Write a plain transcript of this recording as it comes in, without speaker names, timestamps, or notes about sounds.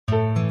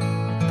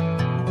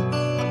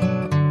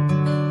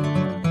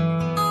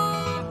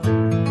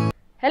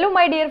Hello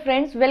my dear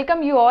friends,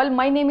 welcome you all.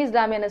 My name is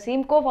लामिया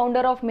Naseem, को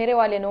founder of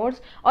मेरेवाले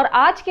notes. और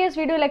आज के इस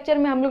वीडियो लेक्चर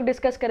में हम लोग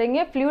डिस्कस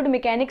करेंगे फ्लूइड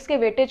मैकेनिक्स के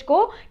वेटेज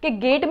को, कि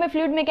गेट में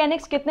फ्लूइड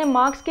मैकेनिक्स कितने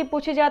मार्क्स की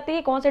पूछी जाती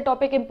है, कौन से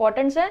टॉपिक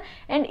इंपॉर्टेंट्स है,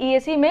 एंड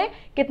ईएसई में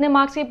कितने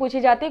मार्क्स की पूछी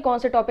जाती है, कौन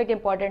से टॉपिक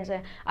इंपॉर्टेंट्स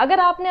है। अगर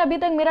आपने अभी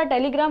तक मेरा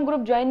टेलीग्राम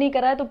ग्रुप ज्वाइन नहीं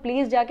करा है तो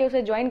प्लीज जाके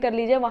उसे ज्वाइन कर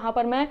लीजिए। वहां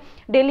पर मैं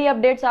डेली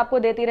अपडेट्स आपको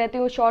देती रहती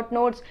हूँ, शॉर्ट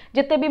नोट्स,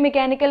 जितने भी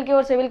मैकेनिकल के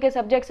और सिविल के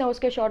सब्जेक्ट्स हैं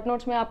उसके शॉर्ट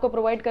नोट्स मैं आपको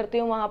प्रोवाइड करती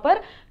हूँ। वहां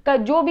पर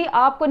जो भी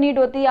आपको नीड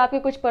होती है, आपके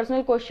कुछ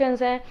पर्सनल क्वेश्चन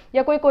हैं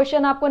या कोई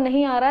क्वेश्चन आपको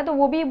नहीं आ रहा है तो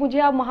वो भी मुझे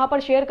आप वहां पर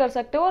शेयर कर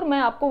सकते हो और मैं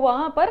आपको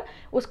वहां पर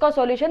उसका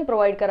सॉल्यूशन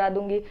प्रोवाइड करा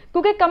दूंगी।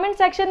 क्योंकि कमेंट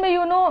सेक्शन में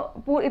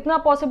इतना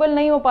पॉसिबल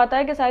नहीं हो पाता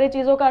है कि सारी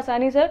चीजों का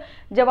आसानी से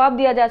जवाब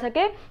दिया जा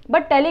सके,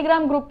 बट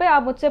टेलीग्राम ग्रुप पे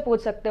आप मुझसे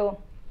पूछ सकते हो।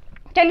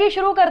 चलिए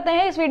शुरू करते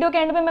हैं। इस वीडियो के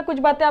एंड में मैं कुछ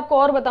बातें आपको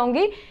और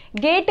बताऊंगी।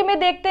 गेट में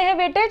देखते हैं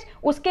वेटेज,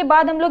 उसके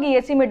बाद हम लोग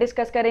ईएसई में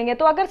डिस्कस करेंगे।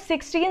 तो अगर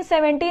 16,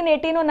 17,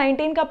 18 और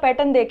 19 का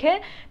पैटर्न देखें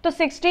तो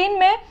 16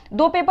 में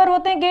दो पेपर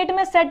होते हैं गेट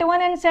में, सेट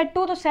 1 एंड सेट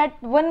 2। तो सेट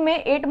 1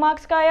 में 8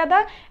 मार्क्स का आया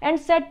था एंड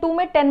सेट 2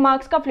 में 10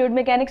 मार्क्स का फ्लूइड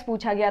मैकेनिक्स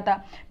पूछा गया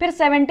था। फिर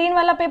 17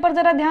 वाला पेपर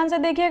जरा ध्यान से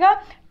देखिएगा,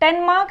 10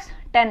 मार्क्स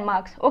 10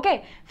 मार्क्स, ओके।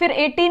 फिर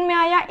 18 में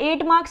आया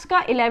 8 मार्क्स का,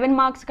 11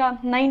 मार्क्स का।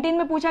 19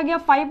 में पूछा गया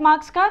 5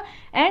 मार्क्स का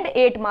एंड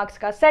 8 मार्क्स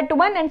का। सेट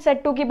 1 एंड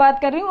सेट 2 की बात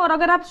कर रही हूँ। और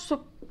अगर आप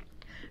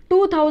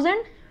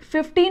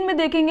 2015 में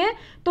देखेंगे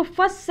तो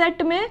फर्स्ट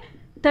सेट में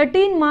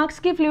 13 मार्क्स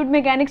की फ्लूइड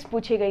मैकेनिक्स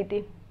पूछी गई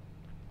थी।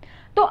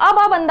 तो अब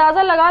आप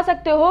अंदाजा लगा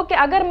सकते हो कि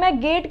अगर मैं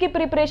गेट की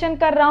प्रिपरेशन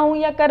कर रहा हूं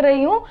या कर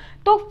रही हूं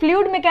तो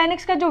फ्लूइड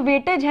मैकेनिक्स का जो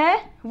वेटेज है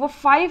वो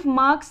 5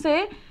 मार्क्स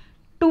से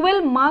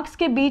 12 मार्क्स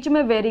के बीच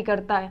में वेरी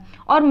करता है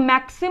और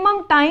मैक्सिमम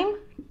टाइम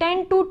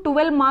 10 to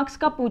 12 मार्क्स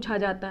का पूछा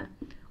जाता है,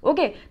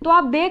 ओके। तो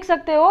आप देख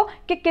सकते हो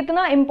कि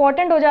कितना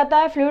इंपॉर्टेंट हो जाता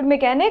है फ्लूइड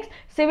मैकेनिक्स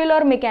सिविल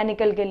और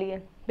मैकेनिकल के लिए,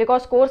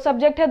 बिकॉज कोर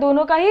सब्जेक्ट है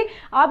दोनों का ही,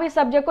 आप इस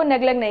सब्जेक्ट को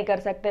नेग्लेक्ट नहीं कर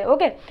सकते,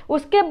 ओके।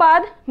 उसके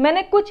बाद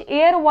मैंने कुछ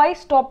एयर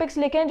वाइज टॉपिक्स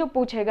लिखे हैं जो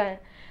पूछे गए हैं।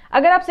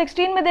 अगर आप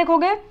 16 में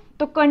देखोगे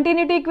तो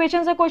कंटिन्यूटी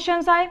इक्वेशन से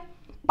क्वेश्चंस आए,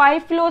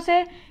 पाइप फ्लो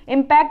से,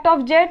 impact of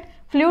jet,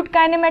 fluid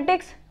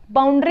kinematics,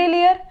 boundary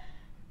layer,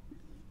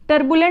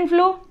 turbulent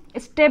flow,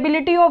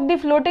 stability of the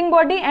floating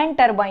body and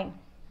turbine.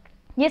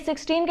 ये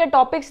 16 के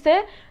टॉपिक्स थे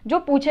जो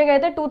पूछे गए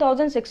थे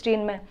 2016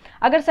 में।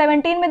 अगर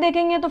 17 में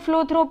देखेंगे तो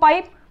फ्लो थ्रू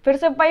पाइप, फिर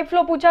से पाइप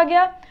फ्लो पूछा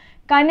गया,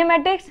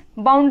 काइनेमेटिक्स,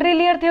 बाउंड्री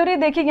लेयर थ्योरी।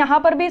 देखिए यहां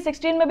पर भी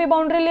 16 में भी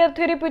बाउंड्री लेयर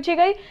थ्योरी पूछी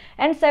गई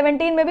एंड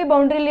 17 में भी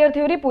बाउंड्री लेयर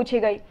थ्योरी पूछी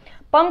गई।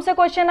 पंप से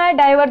क्वेश्चन आए,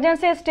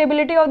 डाइवर्जेंस से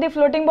stability of the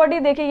floating body,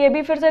 देखिए ये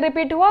भी फिर से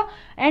रिपीट हुआ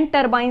एंड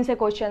टरबाइन से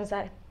क्वेश्चन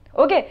आए,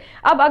 ओके।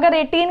 अब अगर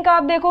 18 का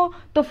आप देखो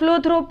तो फ्लो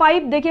थ्रू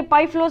पाइप, देखिए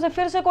पाइप फ्लो से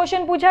फिर से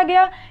क्वेश्चन पूछा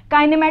गया,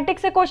 काइनेमेटिक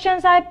से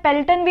क्वेश्चंस आए,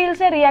 पेल्टन व्हील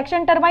से,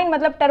 रिएक्शन टरबाइन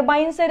मतलब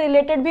टरबाइन से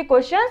रिलेटेड भी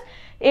क्वेश्चंस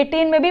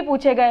 18 में भी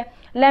पूछे गए।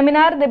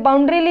 Laminar,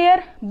 boundary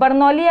layer,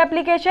 Bernoulli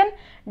application,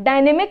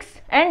 dynamics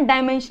and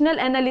dimensional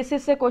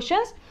analysis से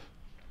क्वेश्चंस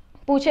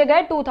पूछे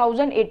गए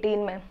 2018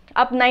 में।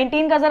 अब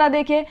 19 का जरा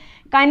देखिए,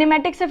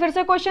 काइनेमेटिक से फिर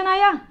से क्वेश्चन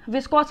आया,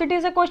 विस्कोसिटी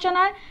से क्वेश्चन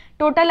आया,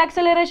 total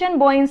acceleration,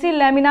 buoyancy,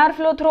 laminar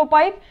flow through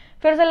pipe,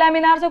 फिर से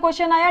लेमिनार से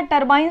क्वेश्चन आया,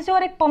 टरबाइन से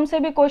और एक पंप से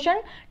भी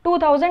क्वेश्चन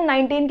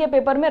 2019 के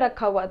पेपर में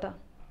रखा हुआ था।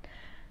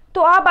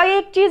 तो आप आइए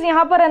एक चीज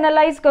यहां पर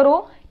एनालाइज करो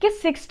कि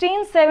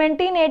 16,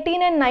 17,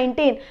 18 एंड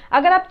 19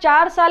 अगर आप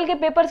 4 साल के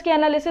पेपर्स की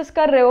एनालिसिस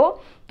कर रहे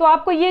हो तो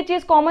आपको ये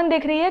चीज कॉमन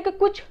दिख रही है कि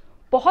कुछ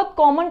बहुत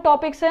कॉमन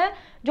टॉपिक्स हैं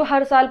जो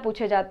हर साल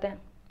पूछे जाते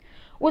हैं।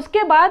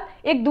 उसके बाद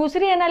एक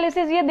दूसरी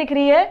एनालिसिस ये दिख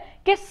रही है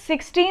कि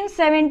 16,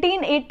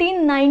 17, 18,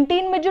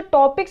 19 में जो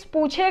टॉपिक्स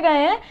पूछे गए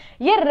हैं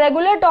ये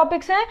रेगुलर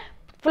टॉपिक्स हैं,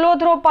 फ्लो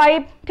थ्रो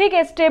पाइप, ठीक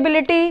है,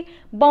 स्टेबिलिटी,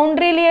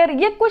 बाउंड्री लेयर,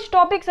 ये कुछ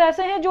टॉपिक्स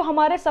ऐसे हैं जो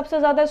हमारे सबसे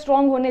ज्यादा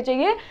स्ट्रांग होने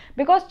चाहिए।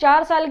 बिकॉज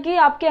 4 साल की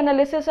आपकी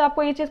एनालिसिस से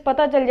आपको ये चीज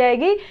पता चल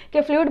जाएगी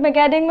कि फ्लूइड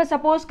मैकेनिक्स में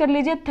सपोज कर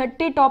लीजिए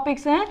 30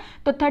 टॉपिक्स हैं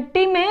तो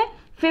 30 में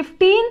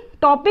 15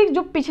 टॉपिक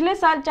जो पिछले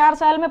साल 4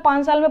 साल में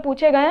 5 साल में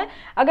पूछे गए हैं,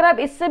 अगर आप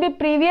इससे भी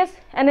प्रीवियस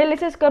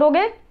एनालिसिस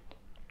करोगे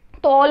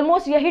तो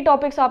ऑलमोस्ट यही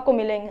टॉपिक्स आपको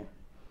मिलेंगे।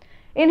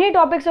 इन्हीं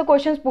टॉपिक से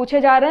क्वेश्चंस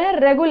पूछे जा रहे हैं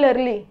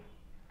रेगुलरली।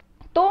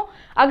 तो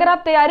अगर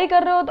आप तैयारी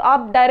कर रहे हो तो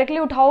आप डायरेक्टली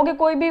उठाओगे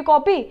कोई भी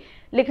कॉपी,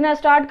 लिखना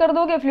स्टार्ट कर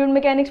दोगे, फ्लूइड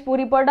मैकेनिक्स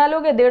पूरी पढ़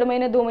डालोगे, 1.5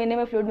 महीने 2 महीने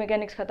में फ्लूइड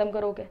मैकेनिक्स खत्म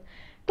करोगे।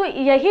 तो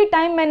यही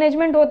टाइम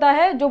मैनेजमेंट होता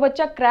है जो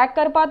बच्चा क्रैक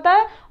कर पाता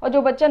है और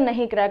जो बच्चा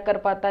नहीं क्रैक कर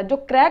पाता है। जो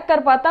क्रैक कर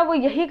पाता है वो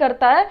यही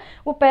करता है,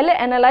 वो पहले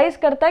एनालाइज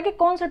करता है कि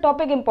कौन सा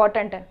टॉपिक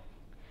इंपॉर्टेंट है,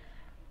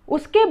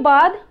 उसके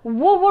बाद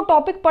वो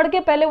टॉपिक पढ़ के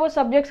पहले वो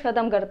सब्जेक्ट्स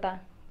खत्म करता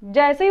है।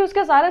 जैसे ही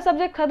उसके सारे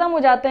सब्जेक्ट खत्म हो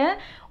जाते हैं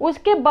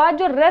उसके बाद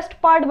जो रेस्ट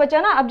पार्ट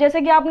बचा ना, अब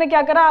जैसे कि आपने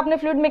क्या करा, आपने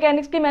फ्लूइड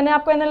मैकेनिक्स की मैंने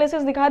आपको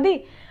एनालिसिस दिखा दी,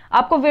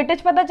 आपको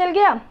वेटेज पता चल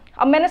गया,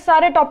 अब मैंने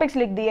सारे टॉपिक्स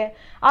लिख दिए,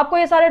 आपको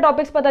ये सारे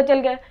टॉपिक्स पता चल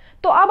गए।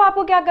 तो अब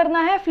आपको क्या करना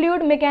है,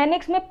 फ्लूइड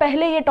मैकेनिक्स में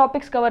पहले ये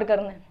टॉपिक्स कवर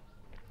करने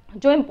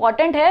जो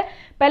इंपॉर्टेंट है,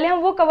 पहले हम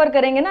वो कवर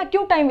करेंगे ना,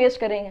 क्यों टाइम वेस्ट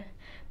करेंगे।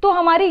 तो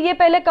हमारी ये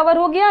पहले कवर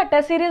हो गया।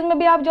 टेस्ट सीरीज में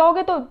भी आप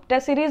जाओगे तो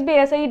टेस्ट सीरीज भी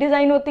ऐसे ही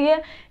डिजाइन होती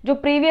है, जो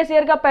प्रीवियस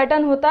ईयर का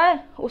पैटर्न होता है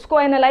उसको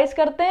एनालाइज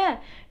करते हैं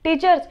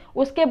टीचर्स,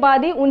 उसके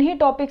बाद ही उन्हीं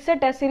टॉपिक्स से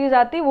टेस्ट सीरीज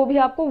आती है, वो भी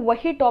आपको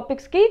वही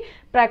टॉपिक्स की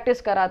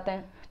प्रैक्टिस कराते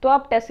हैं। तो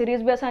आप टेस्ट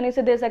सीरीज भी आसानी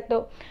से दे सकते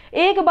हो।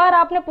 एक बार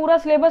आपने पूरा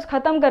सिलेबस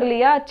खत्म कर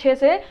लिया अच्छे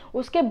से,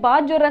 उसके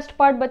बाद जो रेस्ट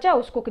पार्ट बचा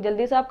उसको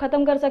जल्दी से आप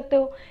खत्म कर सकते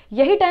हो।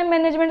 यही टाइम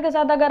मैनेजमेंट के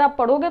साथ अगर आप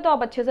पढ़ोगे तो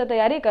आप अच्छे से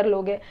तैयारी कर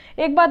लोगे।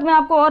 एक बात मैं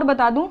आपको और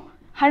बता दूं,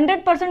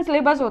 100%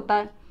 सिलेबस होता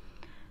है।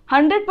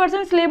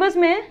 100% सिलेबस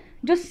में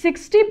जो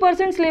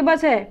 60%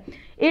 सिलेबस है,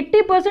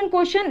 80%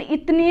 क्वेश्चन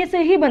इतने से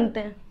ही बनते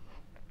हैं।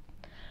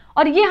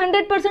 और ये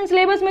 100%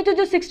 सिलेबस में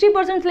जो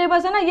 60%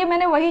 सिलेबस है ना, ये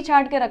मैंने वही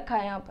छाट के रखा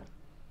है यहाँ पर।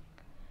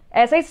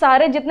 ऐसे ही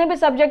सारे जितने भी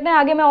सब्जेक्ट हैं,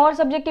 आगे मैं और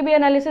सब्जेक्ट की भी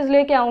एनालिसिस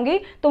लेके आऊंगी,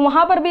 तो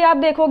वहां पर भी आप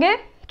देखोगे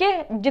कि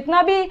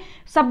जितना भी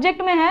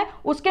सब्जेक्ट में है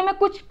उसके मैं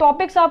कुछ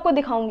टॉपिक्स आपको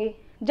दिखाऊंगी।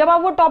 जब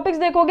आप वो टॉपिक्स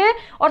देखोगे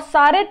और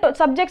सारे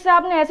सब्जेक्ट से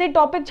आपने ऐसे ही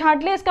टॉपिक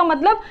छांट लिए, इसका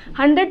मतलब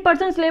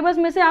 100% सिलेबस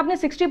में से आपने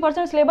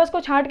 60% सिलेबस को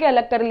छांट के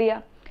अलग कर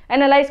लिया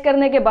एनालाइज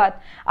करने के बाद।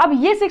 अब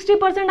ये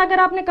 60% अगर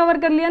आपने कवर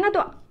कर लिया ना, तो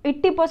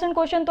 80%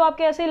 क्वेश्चन तो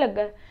आपके ऐसे ही लग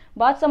गए।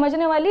 बात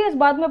समझने वाली है, इस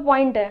बात में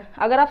पॉइंट है।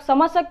 अगर आप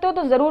समझ सकते हो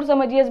तो जरूर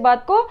समझिए इस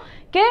बात को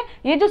कि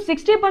ये जो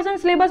 60%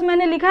 सिलेबस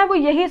मैंने लिखा है वो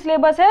यही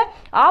सिलेबस है।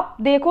 आप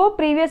देखो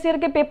प्रीवियस ईयर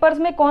के पेपर्स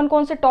में कौन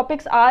कौन से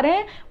टॉपिक्स आ रहे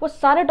हैं, वो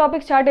सारे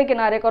टॉपिक्स चार्टे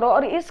किनारे करो,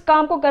 और इस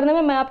काम को करने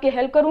में मैं आपकी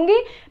हेल्प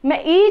करूंगी।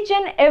 मैं ईच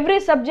एंड एवरी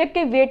सब्जेक्ट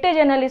के वेटेज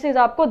एनालिसिस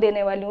आपको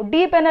देने वाली हूँ।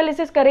 डीप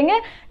एनालिसिस करेंगे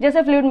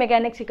जैसे फ्लूइड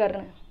मैकेनिक्स ही कर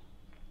रहे हैं।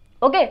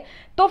 ओके,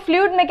 तो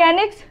फ्लूइड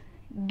मैकेनिक्स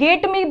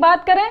गेट में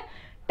बात करें,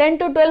 10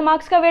 to 12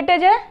 मार्क्स का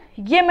वेटेज है।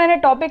 ये मैंने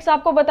टॉपिक्स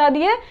आपको बता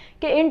दिए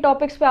कि इन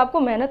टॉपिक्स पे आपको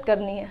मेहनत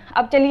करनी है।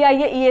 अब चलिए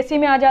आइए ईएसई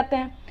में आ जाते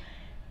हैं।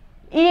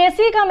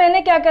 ईएसई का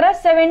मैंने क्या करा,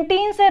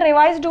 17 से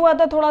रिवाइज्ड हुआ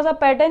था थोड़ा सा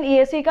पैटर्न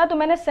ईएसई का, तो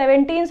मैंने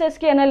 17 से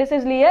इसकी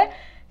एनालिसिस ली है।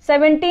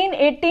 17,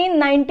 18,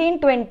 19,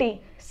 20,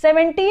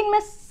 17 में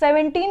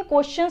 17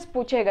 क्वेश्चंस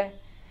पूछे गए।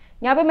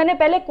 यहाँ पे मैंने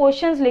पहले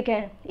क्वेश्चंस लिखे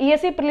हैं।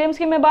 ईएसई प्रीलिम्स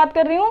की मैं बात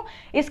कर रही हूँ,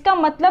 इसका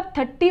मतलब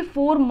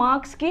 34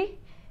 मार्क्स की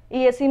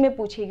ईएसई में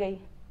पूछी गई।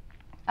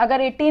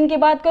 अगर 18 की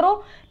बात करो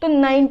तो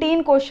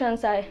 19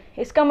 क्वेश्चंस आए,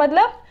 इसका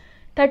मतलब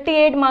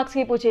 38 मार्क्स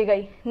की पूछी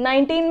गई।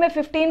 19 में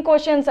 15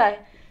 क्वेश्चंस आए,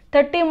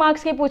 30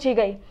 मार्क्स की पूछी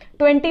गई।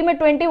 20 में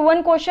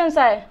 21 क्वेश्चंस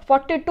आए,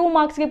 42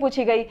 मार्क्स की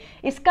पूछी गई।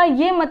 इसका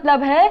ये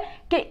मतलब है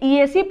कि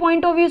ईएसई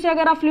पॉइंट ऑफ व्यू से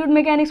अगर आप फ्लूइड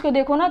मैकेनिक्स को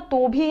देखो ना,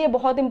 तो भी ये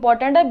बहुत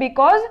इंपॉर्टेंट है,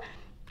 बिकॉज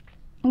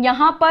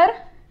यहाँ पर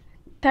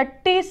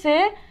 30 से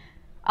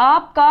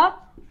आपका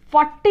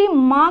 40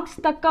 मार्क्स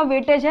तक का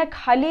वेटेज है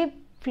खाली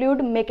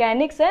फ्लूइड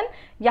मैकेनिक्स। एंड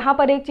यहाँ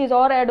पर एक चीज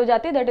और ऐड हो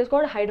जाती है, that is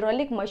called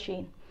hydraulic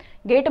machine.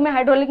 Gate में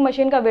हाइड्रोलिक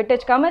मशीन का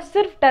वेटेज कम है,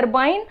 सिर्फ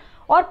टरबाइन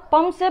और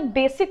पंप से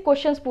बेसिक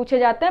क्वेश्चंस पूछे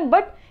जाते हैं।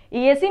 बट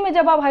ईएसई में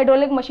जब आप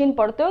हाइड्रोलिक मशीन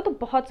पढ़ते हो तो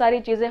बहुत सारी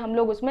चीजें हम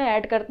लोग उसमें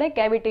ऐड करते हैं,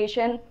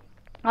 कैविटेशन,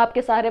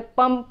 आपके सारे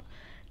पंप,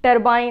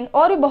 टरबाइन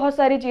और भी बहुत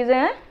सारी चीजें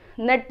हैं,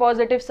 नेट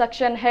पॉजिटिव,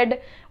 सक्शन हेड,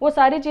 वो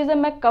सारी चीजें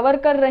मैं कवर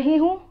कर रही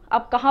हूँ।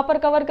 अब कहाँ पर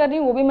कवर कर रही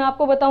हूँ वो भी मैं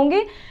आपको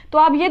बताऊंगी। तो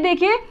आप ये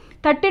देखिए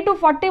 30 to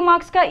 40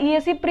 मार्क्स का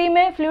ईएसई प्री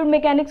में फ्लूइड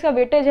मैकेनिक्स का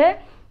वेटेज है।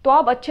 तो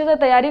आप अच्छे से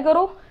तैयारी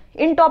करो,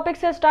 इन टॉपिक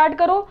से स्टार्ट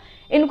करो,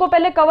 इनको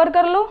पहले कवर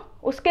कर लो,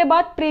 उसके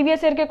बाद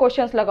प्रीवियस ईयर के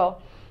क्वेश्चंस लगाओ।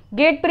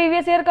 गेट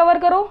प्रीवियस ईयर कवर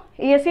करो,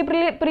 ईएसई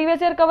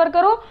प्रीवियस ईयर कवर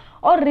करो,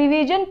 और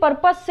रिवीजन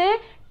पर्पस से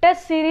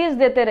टेस्ट सीरीज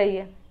देते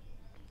रहिए,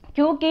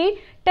 क्योंकि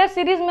टेस्ट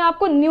सीरीज में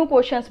आपको न्यू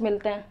क्वेश्चंस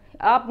मिलते हैं।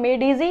 आप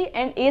made easy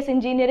and S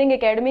engineering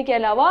academy के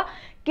अलावा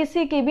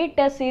किसी की भी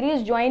टेस्ट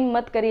सीरीज ज्वाइन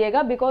मत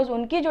करिएगा, बिकॉज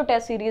उनकी जो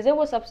टेस्ट सीरीज है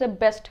वो सबसे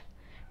बेस्ट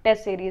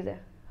टेस्ट सीरीज है।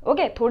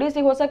 ओके, थोड़ी सी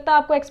हो सकता है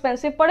आपको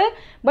एक्सपेंसिव पड़े,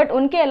 बट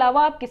उनके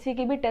अलावा आप किसी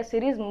की भी टेस्ट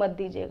सीरीज मत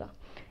दीजिएगा।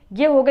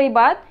 ये हो गई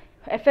बात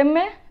एफएम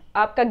में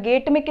आपका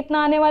गेट में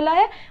कितना आने वाला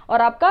है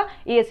और आपका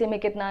ईएसई में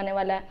कितना आने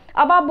वाला है।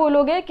 अब आप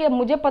बोलोगे कि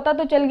मुझे पता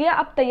तो चल गया,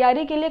 अब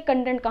तैयारी के लिए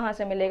कंटेंट कहाँ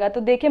से मिलेगा।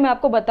 तो देखिए मैं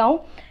आपको बताऊं,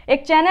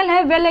 एक चैनल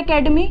है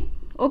वेलएकैडमी।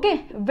 ओके,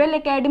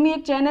 वेलएकैडमी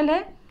एक चैनल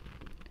है,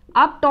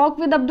 आप टॉक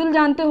विद अब्दुल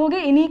जानते होंगे,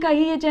 इन्हीं का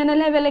ही ये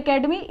चैनल है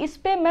वेलएकैडमी। इस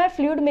पे मैं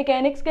फ्लूइड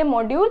मैकेनिक्स के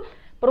मॉड्यूल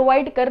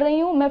प्रोवाइड कर रही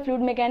हूँ, मैं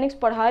फ्लूइड मैकेनिक्स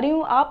पढ़ा रही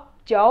हूँ। आप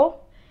जाओ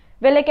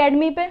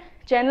वेलएकैडमी पे,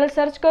 चैनल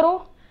सर्च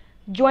करो,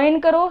 ज्वाइन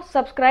करो,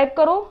 सब्सक्राइब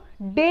करो,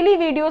 डेली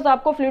वीडियोस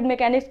आपको फ्लूइड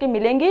मैकेनिक्स की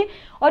मिलेंगी।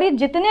 और ये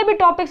जितने भी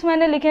टॉपिक्स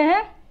मैंने लिखे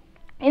हैं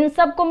इन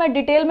सब को मैं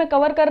डिटेल में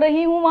कवर कर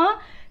रही हूँ, वहाँ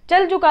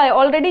चल चुका है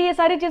ऑलरेडी, ये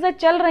सारी चीज़ें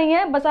चल रही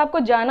हैं, बस आपको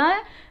जाना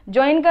है,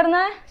 ज्वाइन करना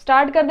है,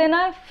 स्टार्ट कर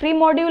देना है। फ्री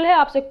मॉड्यूल है,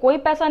 आपसे कोई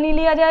पैसा नहीं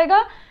लिया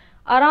जाएगा,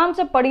 आराम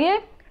से पढ़िए।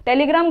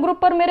 टेलीग्राम ग्रुप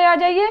पर मेरे आ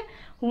जाइए,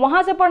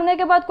 वहां से पढ़ने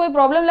के बाद कोई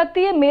प्रॉब्लम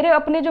लगती है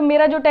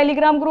मेरा जो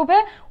टेलीग्राम ग्रुप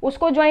है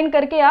उसको ज्वाइन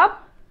करके आप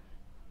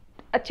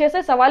अच्छे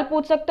से सवाल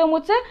पूछ सकते हो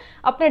मुझसे,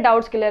 अपने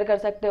डाउट्स क्लियर कर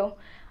सकते हो।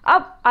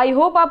 अब आई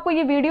होप आपको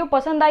ये वीडियो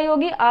पसंद आई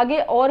होगी, आगे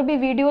और भी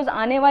वीडियोस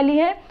आने वाली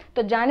हैं,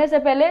 तो जाने से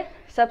पहले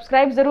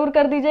सब्सक्राइब जरूर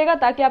कर दीजिएगा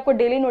ताकि आपको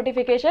डेली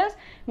नोटिफिकेशंस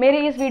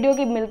मेरी इस वीडियो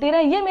की मिलती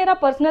रहे। ये मेरा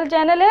पर्सनल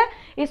चैनल है,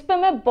 इस पे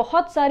मैं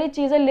बहुत सारी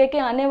चीजें लेके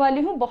आने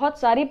वाली हूँ, बहुत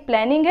सारी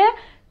प्लानिंग है,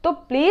 तो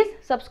प्लीज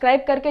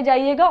सब्सक्राइब करके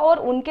जाइएगा और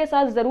उनके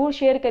साथ जरूर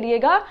शेयर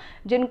करिएगा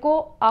जिनको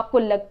आपको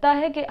लगता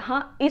है कि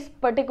हाँ इस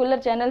पर्टिकुलर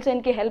चैनल से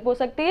इनकी हेल्प हो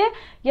सकती है,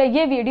 या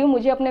ये वीडियो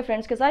मुझे अपने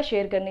फ्रेंड्स के साथ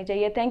शेयर करनी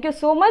चाहिए। थैंक यू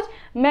सो मच,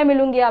 मैं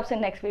मिलूंगी आपसे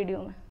नेक्स्ट वीडियो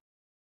में।